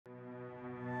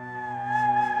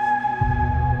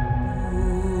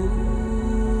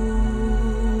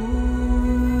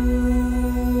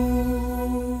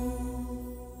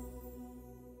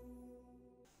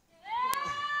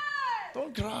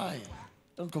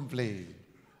complain.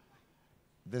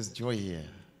 There's joy here.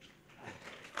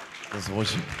 There's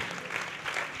worship.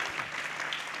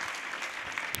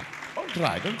 Don't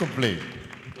cry, don't complain.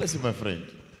 Bless you, my friend.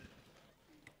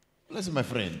 Bless you, my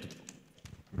friend.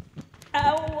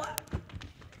 Ow.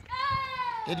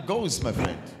 It goes, my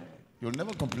friend. You'll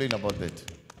never complain about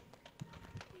that.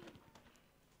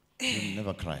 You'll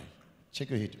never cry. Check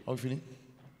your head. How are you feeling?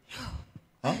 Huh?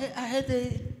 I had a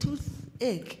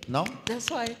toothache. Now? That's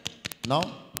why. Now?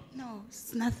 No,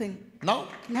 it's nothing. Now?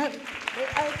 No, I had a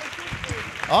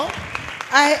toothache. Huh?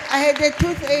 I had a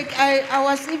toothache. I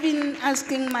was even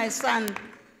asking my son,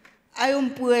 I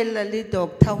umpuela le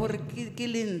doctor hore ke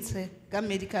lentshe ka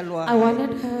medical wa. I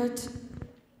wanted her to,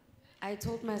 I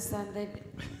told my son that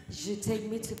you should take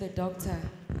me to the doctor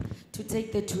to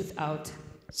take the tooth out.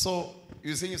 So,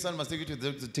 you're saying your son must take you to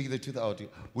the doctor to take the tooth out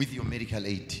with your medical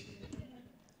aid?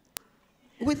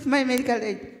 With my medical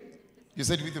aid. You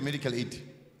said with your medical aid?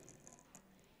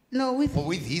 No, with Or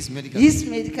with his medical his aid?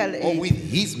 medical aid. Or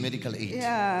with his medical aid?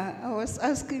 Yeah, I was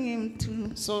asking him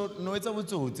to. So, no, it's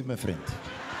a my friend.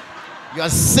 You are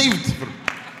saved.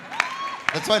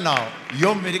 That's why now,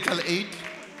 your medical aid,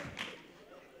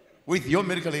 with your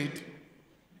medical aid,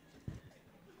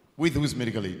 with whose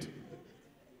medical aid?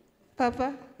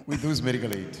 Papa? With whose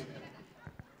medical aid?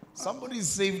 Somebody is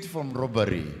saved from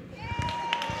robbery.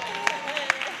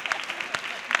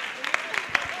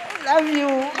 Love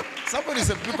you. Somebody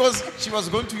said, because she was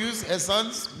going to use her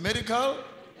son's medical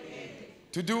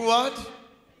to do what?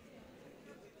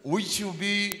 Which will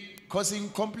be causing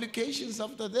complications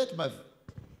after that,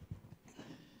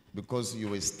 because you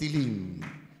were stealing.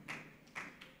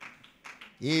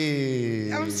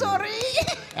 Yeah. I'm sorry.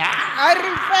 I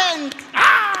repent.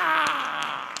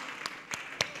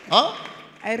 Huh?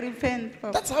 I repent,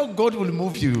 Papa. That's how God will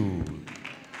move you.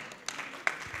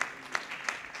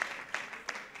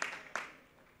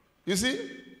 You see?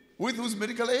 With whose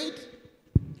medical aid?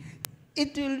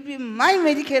 It will be my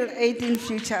medical aid in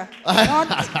future. Not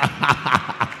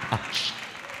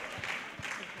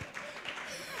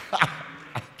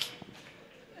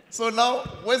So now,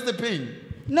 where's the pain?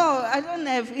 no, I don't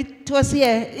have. It was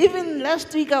here. Even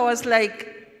last week I was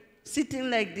like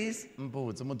sitting like this.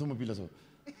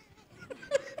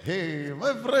 Hey,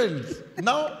 my friend.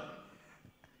 Now,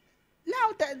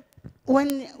 Now that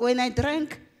when I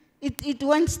drank, it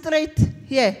went straight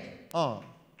here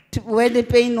to where the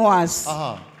pain was.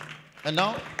 and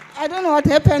now I don't know what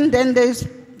happened. Then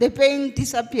the pain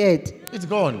disappeared. it's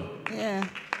gone. Yeah.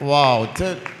 Wow.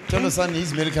 Tell your son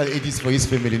his medical aid is for his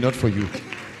family, not for you.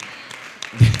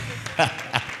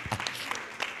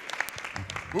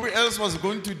 Who else was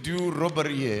going to do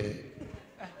robbery here?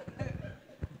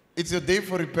 It's your day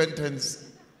for repentance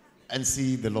and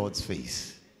see the Lord's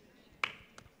face.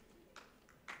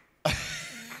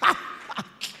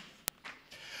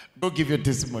 Go give your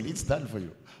testimony. It's done for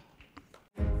you.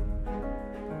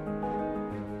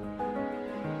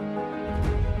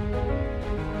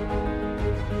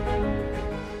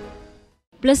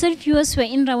 Blessed viewers, we are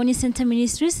in Rawani Center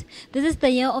Ministries. This is the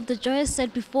year of the joy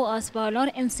set before us by our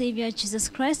Lord and Savior Jesus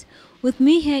Christ. With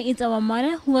me here is our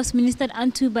mother, who was ministered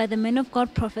unto by the man of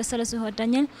God, Professor Lesego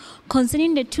Daniel,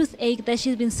 concerning the toothache that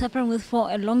she's been suffering with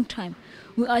for a long time.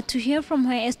 We are to hear from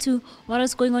her as to what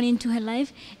is going on into her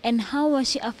life and how was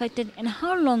she affected and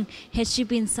how long has she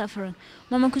been suffering.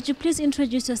 Mama, could you please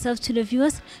introduce yourself to the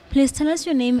viewers? Please tell us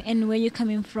your name and where you're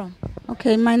coming from.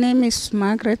 Okay, my name is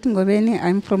Margaret Ngobeni.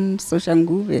 I'm from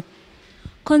Soshanguve.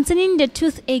 Concerning the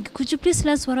toothache, could you please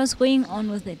tell us what was going on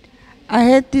with it? I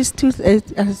had this toothache,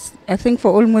 I think,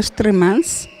 for almost 3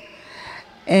 months.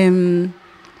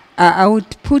 I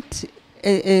would put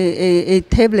a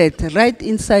tablet right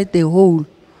inside the hole,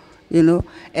 you know,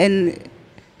 and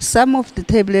some of the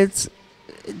tablets,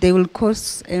 they will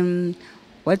cause,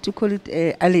 what you call it,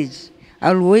 allergy.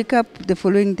 I'll wake up the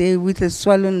following day with a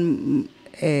swollen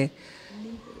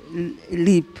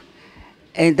lip.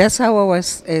 And that's how I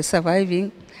was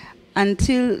surviving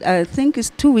until I think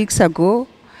it's 2 weeks ago.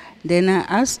 Then I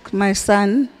asked my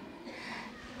son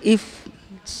if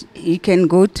he can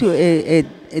go to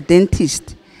a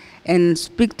dentist and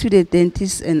speak to the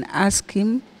dentist and ask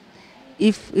him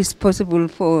if it's possible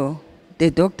for the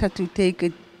doctor to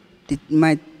take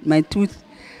my tooth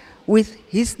with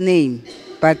his name,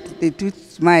 but the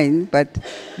tooth is mine, but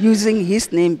using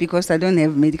his name because I don't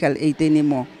have medical aid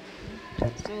anymore.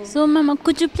 So, Mama,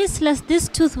 could you please tell us this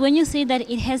tooth, when you say that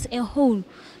it has a hole,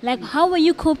 like how were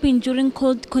you coping during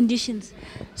cold conditions?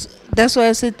 So that's why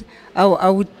I said I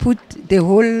would put the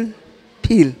whole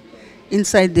pill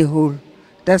inside the hole.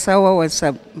 That's how I was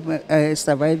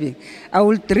surviving. I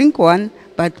will drink one,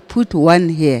 but put one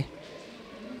here.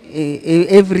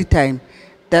 every time.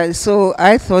 So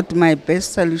I thought my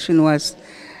best solution was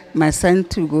my son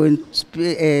to go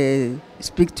and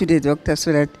speak to the doctor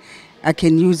so that I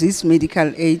can use his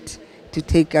medical aid to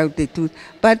take out the tooth.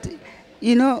 But,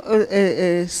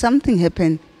 something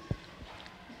happened.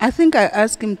 I think I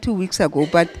asked him 2 weeks ago,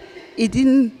 but it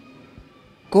didn't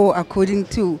go according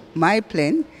to my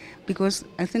plan, because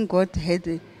I think God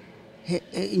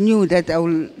knew that I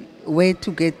will wait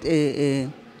to get a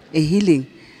healing.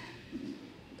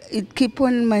 It keep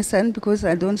on my son, because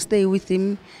I don't stay with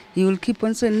him. He will keep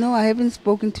on saying, no, I haven't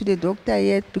spoken to the doctor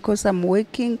yet because I'm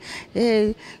working.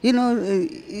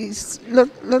 It's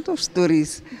lot of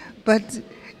stories. But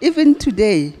even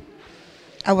today,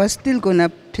 I was still going to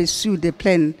pursue the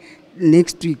plan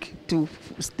next week to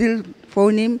still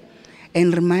phone him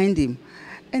and remind him.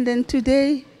 And then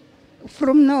today,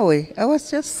 from Norway, I was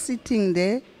just sitting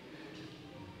there.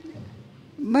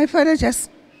 My father just,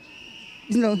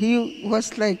 he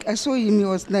was like, I saw him, he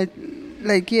was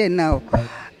like here now.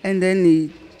 And then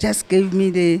he just gave me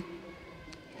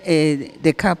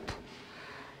the cup.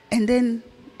 And then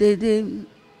the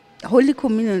Holy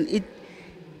Communion,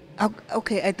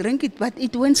 I drank it, but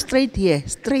it went straight here,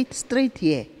 straight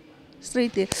here.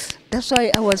 That's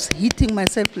why I was hitting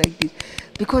myself like this,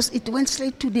 because it went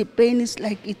straight to the pain. It's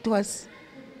like it was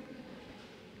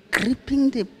gripping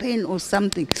the pain or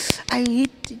something. I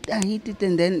hit it,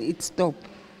 and then it stopped.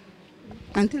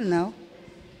 Until now,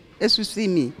 as you see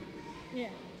me. Yeah.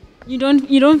 You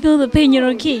don't feel the pain, you're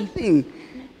okay? Nothing.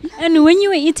 And when you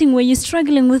were eating, were you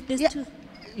struggling with this tooth?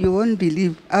 You won't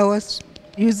believe. I was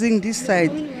using this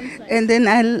side. And then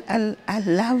I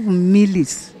love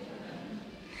mealies.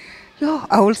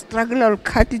 I will struggle, I'll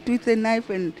cut it with a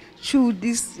knife and chew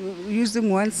this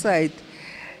using one side.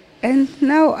 And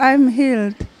now I'm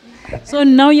healed. So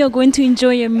now you're going to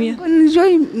enjoy your meal? I'm going to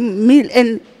enjoy meal.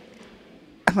 And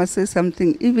I must say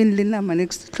something, even Lina, my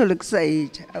next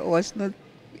age, I was not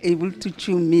able to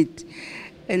chew meat.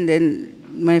 And then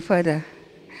my father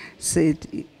said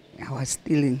I was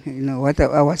stealing, what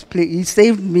I was playing. He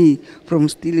saved me from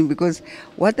stealing, because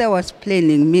what I was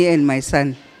planning, me and my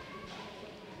son,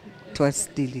 it was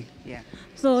stealing. Yeah.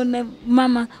 So,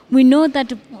 Mama, we know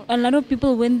that a lot of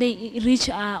people, when they reach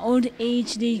old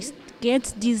age, they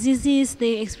get diseases,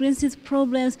 they experience these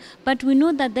problems, but we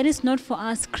know that is not for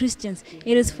us Christians,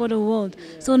 it is for the world.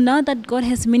 So now that God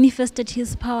has manifested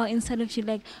his power inside of you,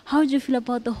 like, how do you feel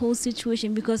about the whole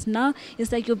situation? Because now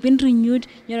it's like you've been renewed,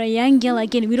 you're a young girl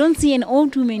again. We don't see an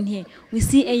old woman here, we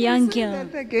see a young girl.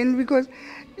 That again, because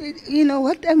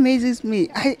what amazes me,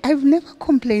 I've never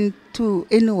complained to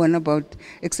anyone about,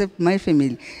 except my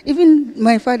family. Even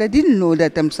my father didn't know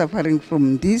that I'm suffering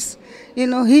from this.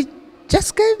 He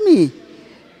just gave me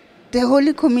the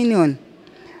Holy Communion.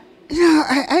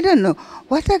 I don't know.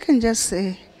 What I can just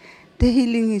say, the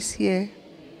healing is here.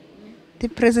 The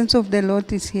presence of the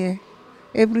Lord is here.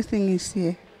 Everything is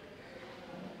here.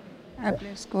 I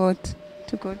bless God.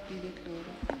 To God be the glory.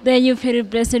 There you very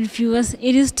blessed viewers.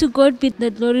 It is to God be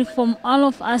the glory from all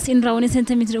of us in Rawani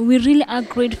Center Ministry. We really are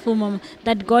grateful, Mama,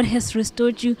 that God has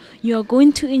restored you. You are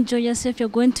going to enjoy yourself. You're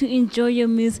going to enjoy your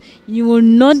meals. You will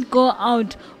not go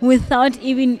out without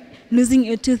even losing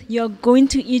a tooth. You're going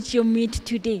to eat your meat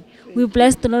today. We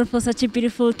bless the Lord for such a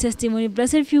beautiful testimony.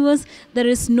 Blessed viewers, there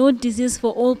is no disease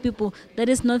for all people. That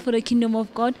is not for the kingdom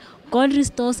of God. God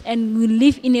restores, and we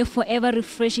live in a forever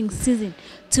refreshing season.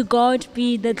 To God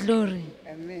be the glory.